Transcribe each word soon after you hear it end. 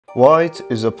White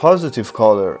is a positive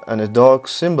color, and a dog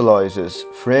symbolizes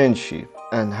friendship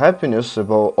and happiness,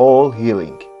 above all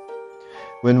healing.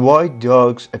 When white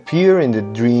dogs appear in the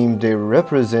dream, they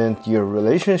represent your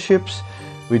relationships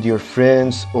with your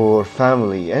friends or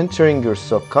family entering your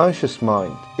subconscious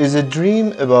mind. Is a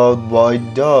dream about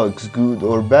white dogs good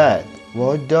or bad?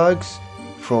 White dogs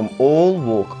from all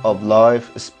walk of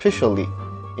life, especially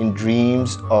in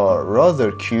dreams, are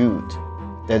rather cute.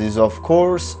 That is, of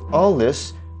course,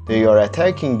 unless they are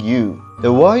attacking you.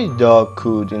 The white dog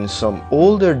could, in some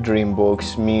older dream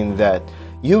books, mean that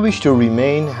you wish to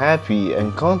remain happy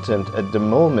and content at the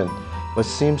moment, but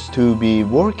seems to be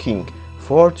working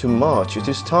far too much. It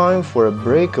is time for a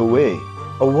breakaway.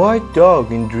 A white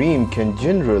dog in dream can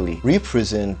generally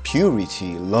represent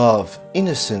purity, love,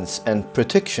 innocence, and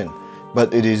protection.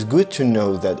 But it is good to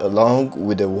know that along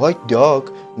with a white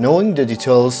dog, knowing the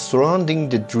details surrounding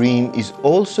the dream is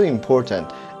also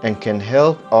important and can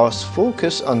help us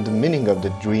focus on the meaning of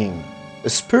the dream. A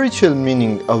spiritual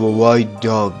meaning of a white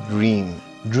dog dream.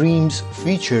 Dreams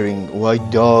featuring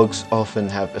white dogs often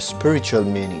have spiritual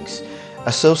meanings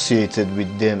associated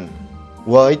with them.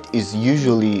 White is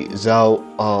usually thought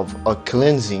of a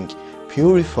cleansing,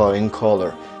 purifying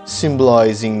color,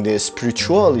 symbolizing the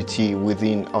spirituality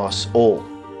within us all.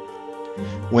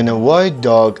 When a white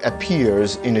dog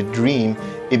appears in a dream,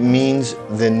 it means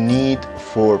the need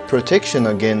for protection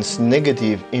against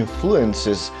negative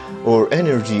influences or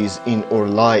energies in our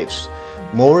lives.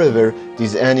 Moreover,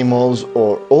 these animals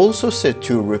are also said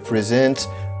to represent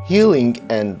healing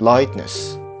and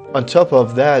lightness. On top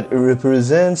of that, it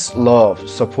represents love,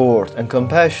 support, and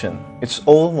compassion. It's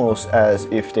almost as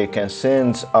if they can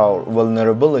sense our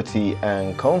vulnerability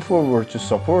and come forward to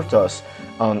support us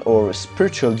on our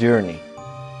spiritual journey.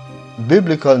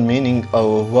 Biblical meaning of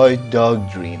a white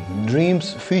dog dream.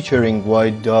 Dreams featuring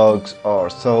white dogs are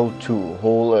thought to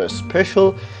hold a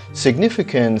special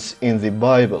significance in the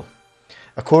Bible.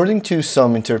 According to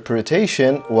some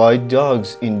interpretation, white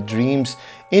dogs in dreams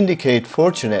indicate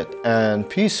fortunate and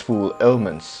peaceful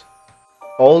omens.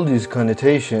 All these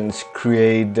connotations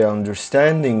create the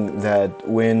understanding that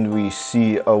when we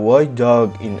see a white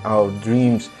dog in our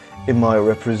dreams, it might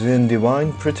represent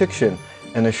divine protection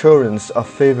and assurance of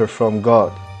favor from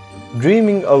God.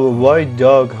 Dreaming of a white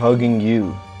dog hugging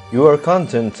you. You are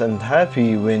content and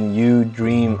happy when you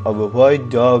dream of a white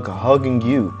dog hugging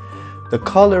you. The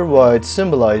color white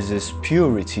symbolizes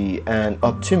purity and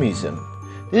optimism.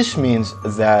 This means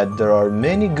that there are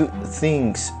many good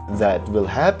things that will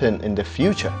happen in the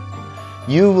future.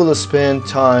 You will spend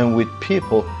time with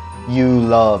people you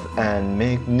love and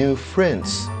make new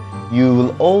friends. You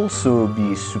will also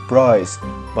be surprised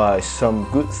by some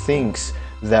good things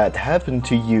that happen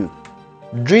to you.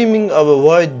 Dreaming of a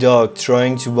white dog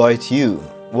trying to bite you.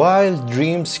 While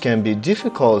dreams can be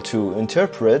difficult to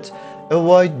interpret, a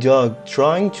white dog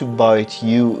trying to bite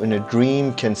you in a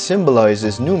dream can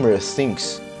symbolize numerous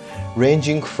things,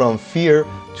 ranging from fear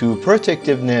to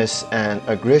protectiveness and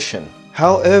aggression.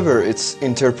 However, its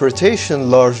interpretation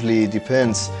largely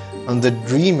depends on the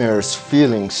dreamer's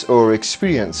feelings or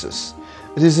experiences.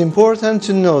 It is important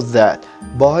to note that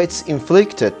bites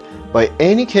inflicted by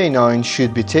any canine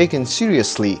should be taken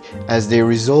seriously, as they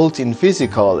result in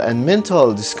physical and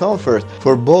mental discomfort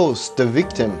for both the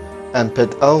victim and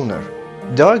pet owner.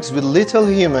 Dogs with little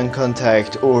human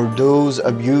contact or those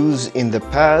abused in the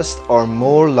past are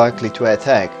more likely to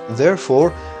attack.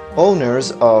 Therefore,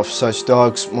 owners of such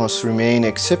dogs must remain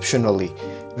exceptionally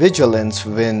vigilant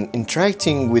when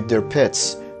interacting with their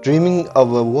pets. Dreaming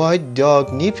of a white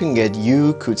dog nipping at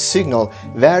you could signal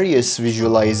various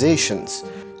visualizations.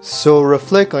 So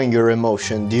reflect on your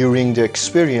emotion during the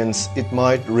experience. It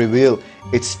might reveal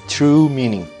its true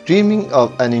meaning. Dreaming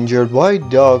of an injured white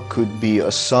dog could be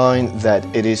a sign that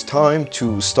it is time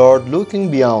to start looking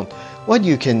beyond what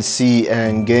you can see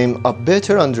and gain a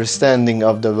better understanding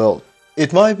of the world.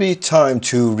 It might be time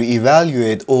to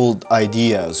reevaluate old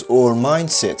ideas or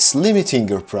mindsets limiting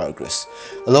your progress,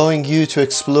 allowing you to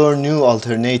explore new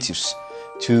alternatives.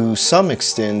 To some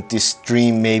extent, this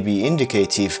dream may be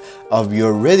indicative of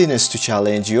your readiness to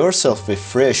challenge yourself with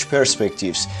fresh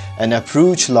perspectives and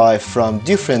approach life from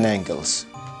different angles.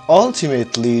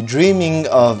 Ultimately, dreaming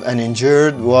of an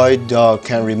injured white dog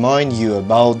can remind you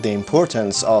about the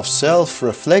importance of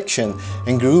self-reflection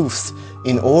and growth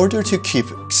in order to keep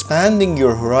expanding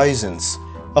your horizons.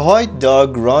 A white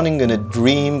dog running in a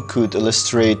dream could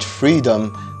illustrate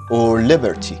freedom or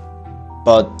liberty.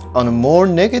 But on a more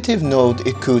negative note,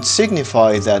 it could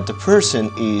signify that the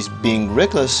person is being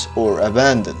reckless or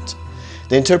abandoned.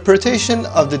 The interpretation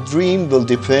of the dream will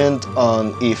depend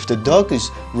on if the dog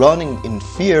is running in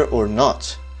fear or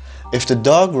not. If the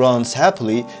dog runs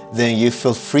happily, then you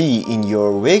feel free in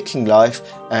your waking life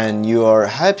and you are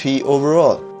happy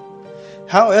overall.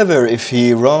 However, if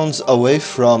he runs away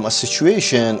from a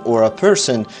situation or a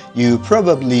person, you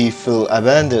probably feel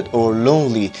abandoned or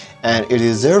lonely, and it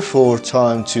is therefore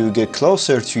time to get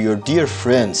closer to your dear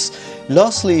friends.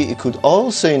 Lastly, it could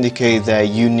also indicate that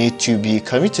you need to be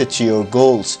committed to your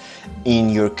goals in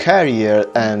your career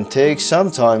and take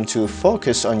some time to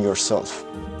focus on yourself.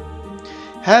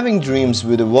 Having dreams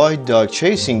with a white dog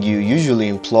chasing you usually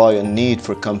imply a need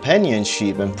for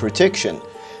companionship and protection.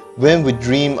 When we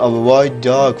dream of a white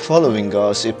dog following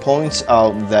us, it points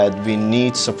out that we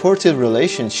need supportive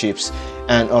relationships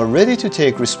and are ready to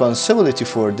take responsibility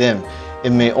for them.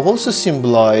 It may also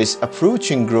symbolize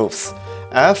approaching growth.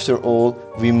 After all,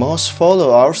 we must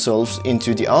follow ourselves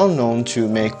into the unknown to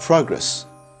make progress.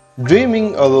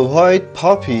 Dreaming of a white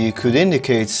puppy could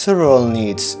indicate several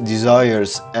needs,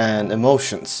 desires, and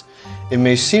emotions. It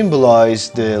may symbolize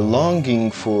the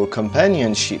longing for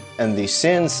companionship and the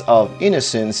sense of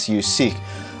innocence you seek,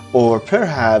 or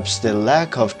perhaps the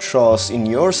lack of trust in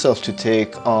yourself to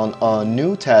take on a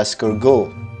new task or goal.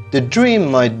 The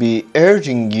dream might be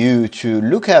urging you to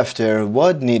look after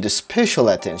what needs special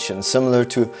attention, similar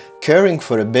to caring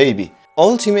for a baby.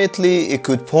 Ultimately, it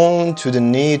could point to the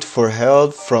need for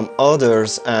help from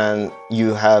others, and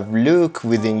you have looked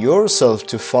within yourself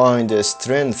to find the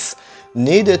strength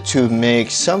needed to make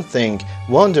something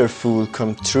wonderful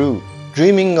come true.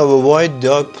 Dreaming of a white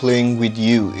dog playing with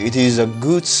you, it is a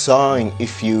good sign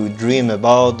if you dream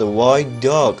about the white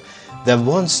dog that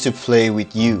wants to play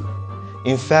with you.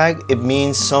 In fact, it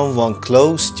means someone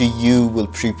close to you will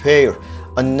prepare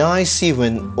a nice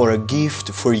event or a gift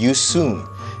for you soon.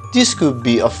 This could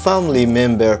be a family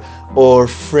member or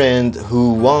friend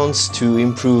who wants to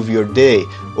improve your day,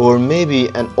 or maybe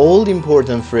an old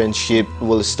important friendship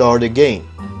will start again.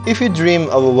 If you dream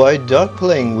of a white dog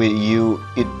playing with you,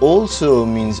 it also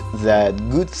means that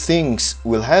good things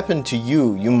will happen to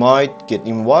you. You might get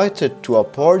invited to a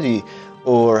party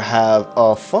or have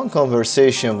a fun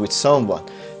conversation with someone.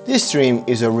 This dream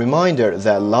is a reminder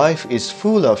that life is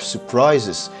full of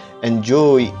surprises and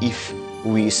joy if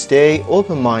we stay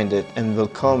open-minded and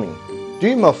welcoming.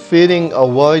 Dream of feeding a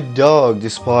white dog.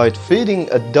 Despite feeding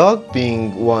a dog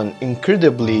being one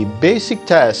incredibly basic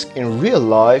task in real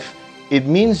life, it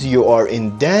means you are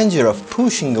in danger of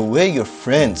pushing away your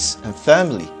friends and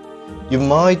family. You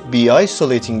might be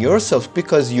isolating yourself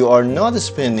because you are not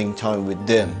spending time with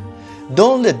them.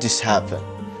 Don't let this happen.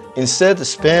 Instead,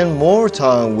 spend more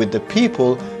time with the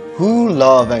people who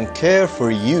love and care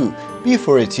for you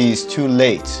before it is too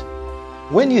late.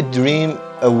 When you dream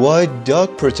a white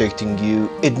dog protecting you,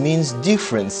 it means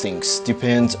different things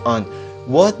depends on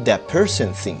what that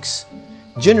person thinks.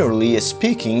 Generally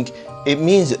speaking, it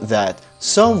means that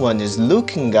someone is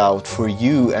looking out for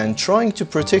you and trying to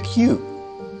protect you.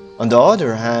 On the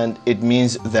other hand, it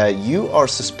means that you are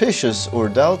suspicious or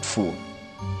doubtful,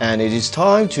 and it is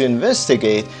time to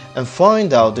investigate and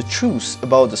find out the truth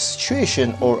about the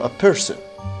situation or a person.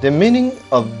 The meaning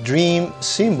of dream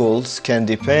symbols can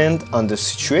depend on the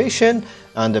situation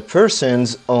and the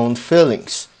person's own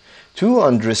feelings. To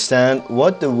understand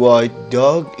what the white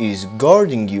dog is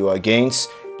guarding you against,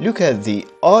 look at the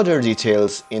other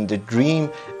details in the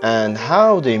dream and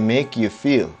how they make you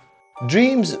feel.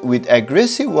 Dreams with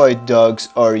aggressive white dogs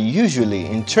are usually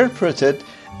interpreted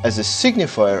as a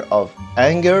signifier of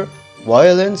anger,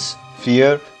 violence,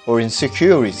 fear, or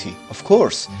insecurity. Of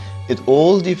course, it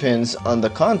all depends on the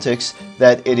context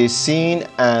that it is seen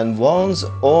and one's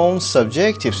own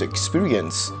subjective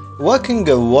experience. Walking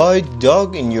a white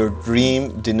dog in your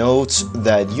dream denotes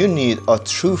that you need a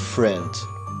true friend,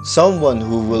 someone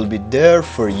who will be there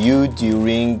for you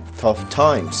during tough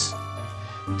times.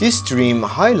 This dream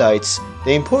highlights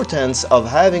the importance of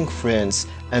having friends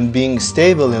and being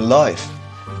stable in life.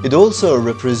 It also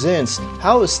represents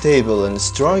how stable and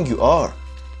strong you are.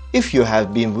 If you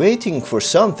have been waiting for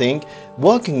something,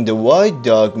 walking the white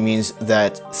dog means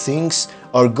that things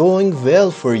are going well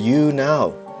for you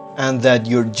now, and that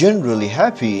you're generally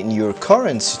happy in your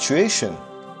current situation.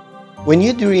 When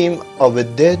you dream of a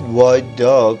dead white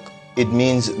dog, it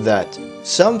means that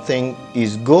something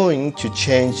is going to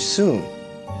change soon.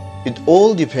 It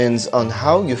all depends on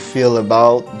how you feel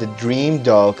about the dream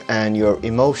dog and your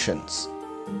emotions.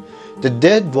 The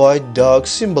dead white dog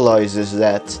symbolizes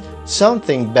that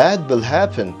something bad will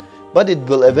happen, but it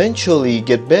will eventually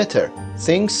get better.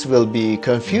 Things will be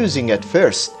confusing at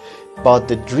first, but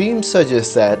the dream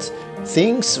suggests that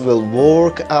things will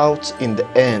work out in the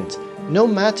end, no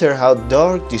matter how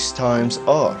dark these times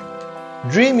are.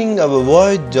 Dreaming of a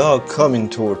white dog coming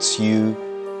towards you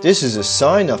This is a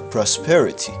sign of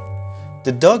prosperity.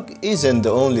 The dog isn't the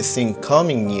only thing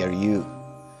coming near you.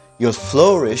 You'll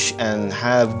flourish and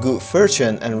have good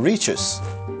fortune and riches.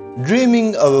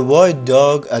 Dreaming of a white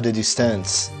dog at a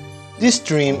distance. This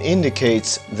dream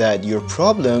indicates that your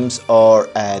problems are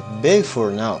at bay for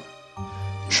now.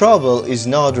 Trouble is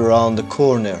not around the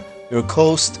corner. Your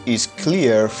coast is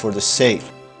clear for the sail.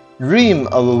 Dream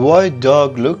of a white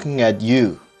dog looking at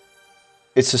you.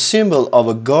 It's a symbol of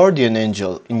a guardian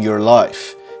angel in your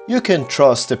life. You can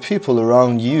trust the people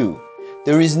around you.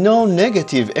 There is no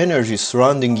negative energy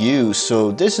surrounding you,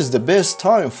 so this is the best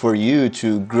time for you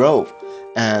to grow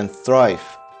and thrive.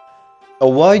 A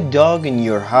white dog in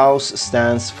your house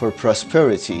stands for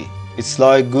prosperity. It's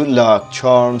like good luck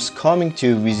charms coming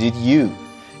to visit you.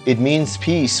 It means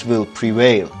peace will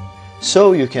prevail.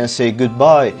 So you can say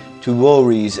goodbye to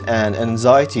worries and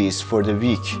anxieties for the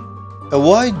week. A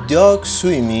white dog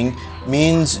swimming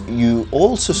means you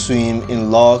also swim in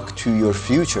luck to your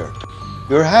future.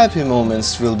 Your happy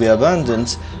moments will be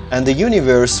abundant and the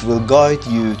universe will guide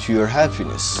you to your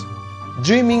happiness.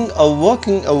 Dreaming of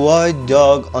walking a white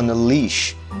dog on a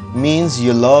leash means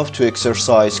you love to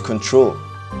exercise control.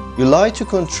 You like to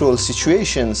control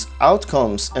situations,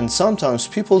 outcomes, and sometimes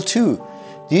people too.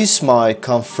 This might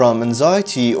come from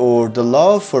anxiety or the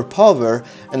love for power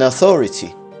and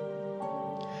authority.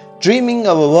 Dreaming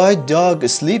of a white dog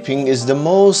sleeping is the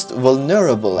most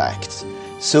vulnerable act.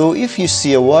 So if you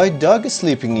see a white dog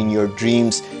sleeping in your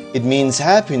dreams, it means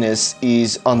happiness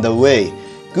is on the way,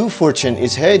 good fortune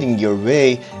is heading your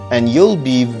way, and you'll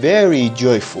be very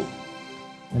joyful.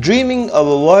 Dreaming of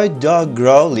a white dog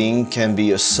growling can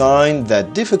be a sign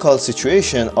that difficult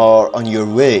situations are on your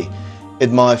way.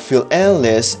 It might feel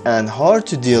endless and hard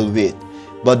to deal with,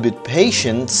 but with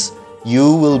patience,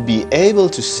 you will be able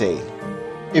to sail.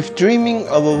 If dreaming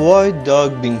of a white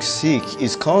dog being sick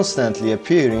is constantly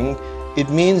appearing, it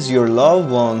means your loved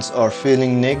ones are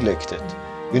feeling neglected.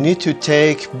 You need to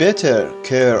take better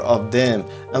care of them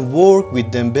and work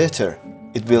with them better.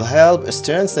 It will help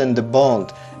strengthen the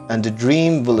bond and the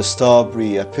dream will stop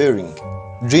reappearing.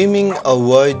 Dreaming of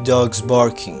white dogs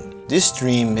barking. This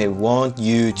dream may want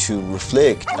you to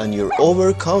reflect on your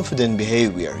overconfident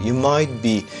behavior. You might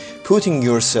be putting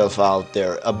yourself out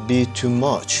there a bit too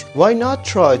much. Why not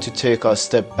try to take a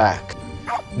step back?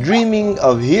 Dreaming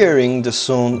of hearing the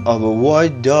sound of a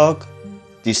white dog.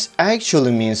 This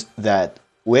actually means that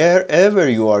wherever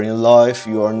you are in life,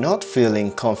 you are not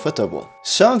feeling comfortable.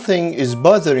 Something is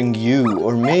bothering you,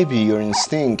 or maybe your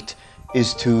instinct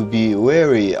is to be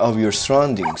wary of your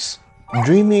surroundings.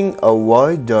 Dreaming of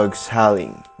white dogs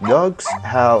howling. Dogs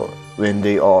howl when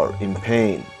they are in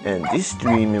pain, and this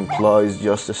dream implies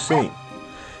just the same.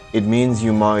 It means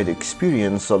you might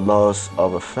experience a loss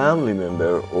of a family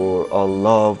member or a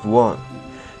loved one.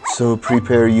 So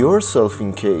prepare yourself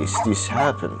in case this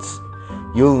happens.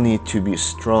 You'll need to be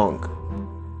strong.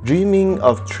 Dreaming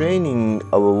of training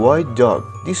of a white dog.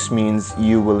 This means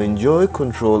you will enjoy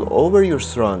control over your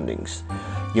surroundings.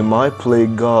 You might play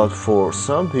God for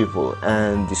some people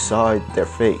and decide their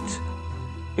fate.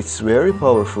 It's a very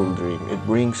powerful dream. It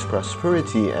brings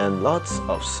prosperity and lots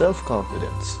of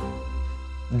self-confidence.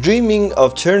 Dreaming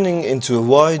of turning into a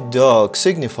white dog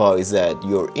signifies that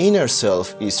your inner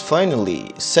self is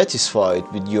finally satisfied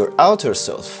with your outer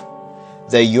self,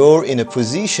 that you're in a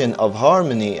position of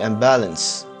harmony and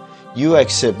balance. You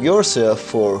accept yourself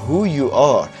for who you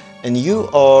are and you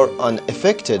are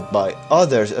unaffected by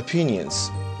others' opinions.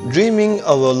 Dreaming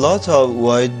of a lot of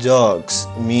white dogs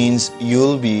means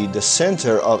you'll be the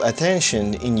center of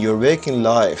attention in your waking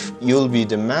life. You'll be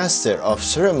the master of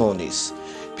ceremonies.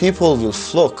 People will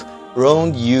flock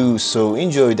around you, so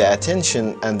enjoy the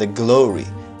attention and the glory.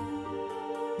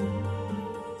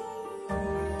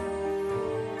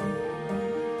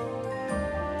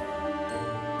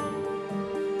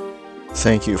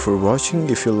 Thank you for watching.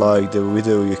 If you liked the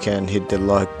video, you can hit the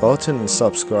like button and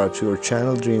subscribe to our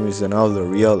channel. Dream is another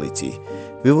reality.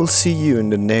 We will see you in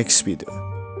the next video.